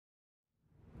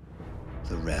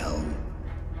The realm.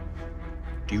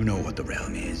 Do you know what the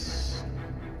realm is?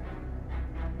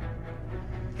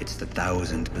 It's the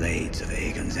 1,000 blades of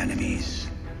Aegon's enemies.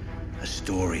 A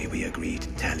story we agreed to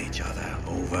tell each other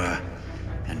over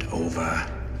and over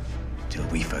till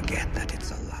we forget that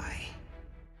it's a lie.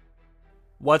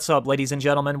 What's up, ladies and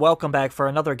gentlemen? Welcome back for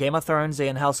another Game of Thrones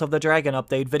and House of the Dragon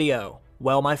update video.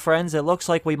 Well, my friends, it looks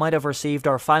like we might have received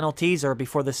our final teaser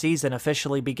before the season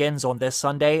officially begins on this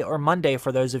Sunday or Monday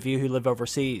for those of you who live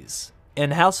overseas. In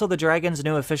House of the Dragon's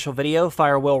new official video,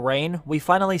 Fire Will Reign, we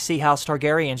finally see House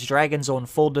Targaryen's dragons on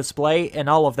full display in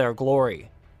all of their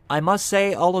glory. I must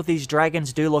say, all of these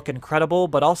dragons do look incredible,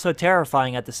 but also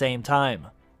terrifying at the same time.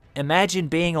 Imagine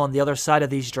being on the other side of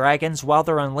these dragons while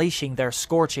they're unleashing their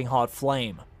scorching hot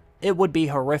flame. It would be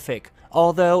horrific,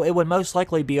 although it would most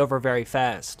likely be over very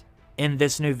fast. In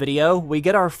this new video, we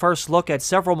get our first look at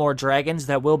several more dragons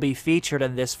that will be featured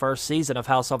in this first season of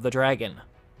House of the Dragon.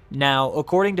 Now,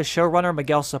 according to showrunner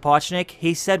Miguel Sapochnik,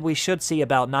 he said we should see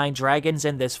about 9 dragons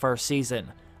in this first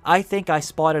season. I think I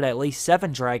spotted at least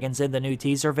 7 dragons in the new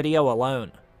teaser video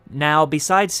alone. Now,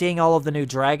 besides seeing all of the new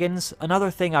dragons, another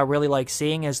thing I really like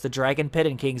seeing is the dragon pit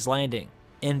in King's Landing.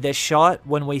 In this shot,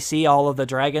 when we see all of the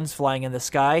dragons flying in the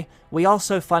sky, we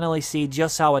also finally see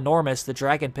just how enormous the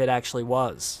dragon pit actually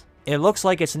was. It looks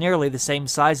like it's nearly the same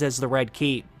size as the Red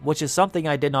Keep, which is something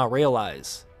I did not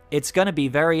realize. It's going to be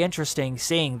very interesting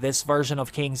seeing this version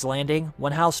of King's Landing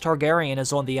when House Targaryen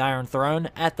is on the Iron Throne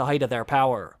at the height of their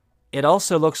power. It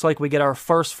also looks like we get our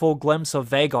first full glimpse of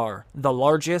Vhagar, the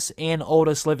largest and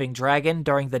oldest living dragon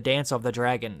during the Dance of the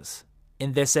Dragons.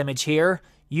 In this image here,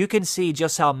 you can see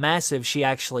just how massive she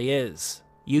actually is.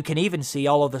 You can even see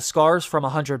all of the scars from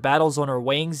 100 battles on her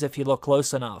wings if you look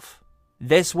close enough.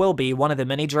 This will be one of the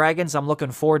many dragons I'm looking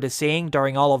forward to seeing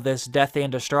during all of this death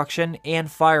and destruction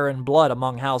and fire and blood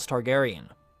among House Targaryen.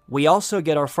 We also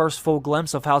get our first full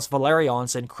glimpse of House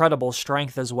Velaryon's incredible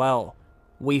strength as well.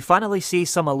 We finally see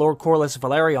some of Lord Corlys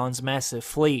Velaryon's massive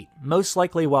fleet, most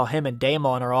likely while him and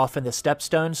Daemon are off in the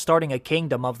Stepstone starting a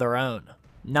kingdom of their own.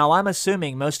 Now I'm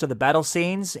assuming most of the battle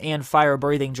scenes and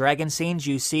fire-breathing dragon scenes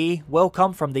you see will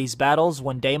come from these battles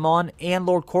when Daemon and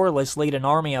Lord Corlys lead an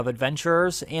army of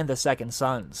adventurers and the Second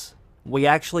Sons. We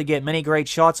actually get many great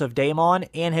shots of Daemon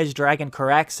and his dragon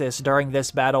Caraxes during this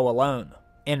battle alone.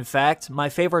 In fact, my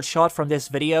favorite shot from this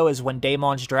video is when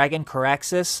Daemon's dragon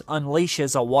Caraxes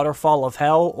unleashes a waterfall of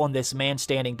hell on this man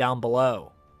standing down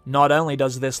below. Not only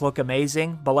does this look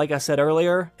amazing, but like I said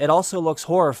earlier, it also looks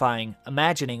horrifying,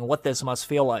 imagining what this must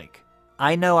feel like.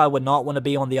 I know I would not want to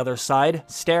be on the other side,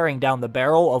 staring down the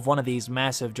barrel of one of these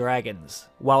massive dragons.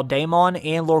 While Daemon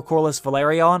and Lord Corlys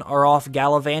Velaryon are off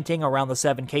gallivanting around the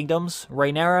Seven Kingdoms,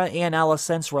 Rhaenyra and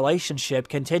Alicent's relationship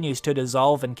continues to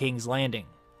dissolve in King's Landing.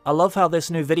 I love how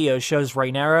this new video shows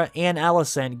Rhaenyra and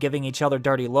Alicent giving each other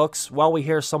dirty looks while we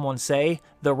hear someone say,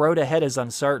 "The road ahead is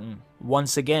uncertain."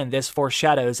 Once again, this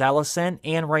foreshadows Alicent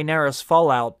and Rhaenyra's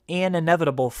fallout and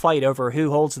inevitable fight over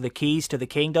who holds the keys to the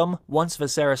kingdom once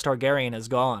Viserys Targaryen is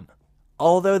gone.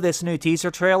 Although this new teaser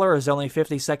trailer is only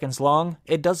 50 seconds long,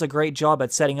 it does a great job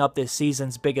at setting up this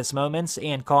season's biggest moments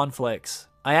and conflicts.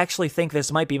 I actually think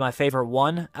this might be my favorite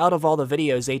one out of all the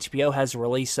videos HBO has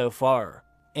released so far.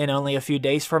 In only a few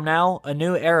days from now, a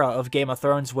new era of Game of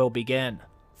Thrones will begin.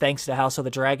 Thanks to House of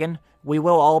the Dragon, we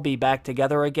will all be back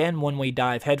together again when we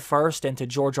dive headfirst into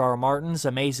George R.R. Martin's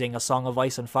amazing A Song of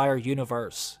Ice and Fire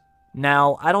universe.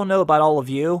 Now, I don't know about all of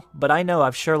you, but I know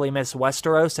I've surely missed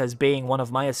Westeros as being one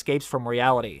of my escapes from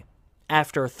reality.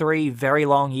 After 3 very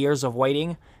long years of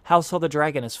waiting, House of the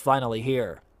Dragon is finally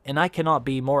here, and I cannot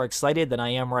be more excited than I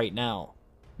am right now.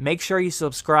 Make sure you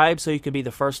subscribe so you can be the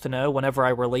first to know whenever I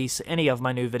release any of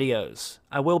my new videos.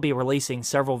 I will be releasing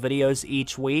several videos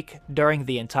each week during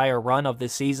the entire run of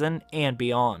this season and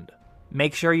beyond.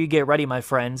 Make sure you get ready, my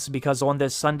friends, because on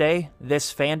this Sunday,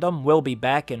 this fandom will be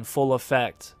back in full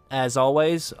effect. As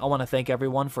always, I want to thank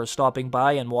everyone for stopping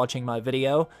by and watching my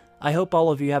video. I hope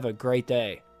all of you have a great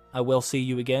day. I will see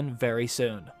you again very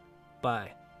soon.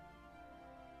 Bye.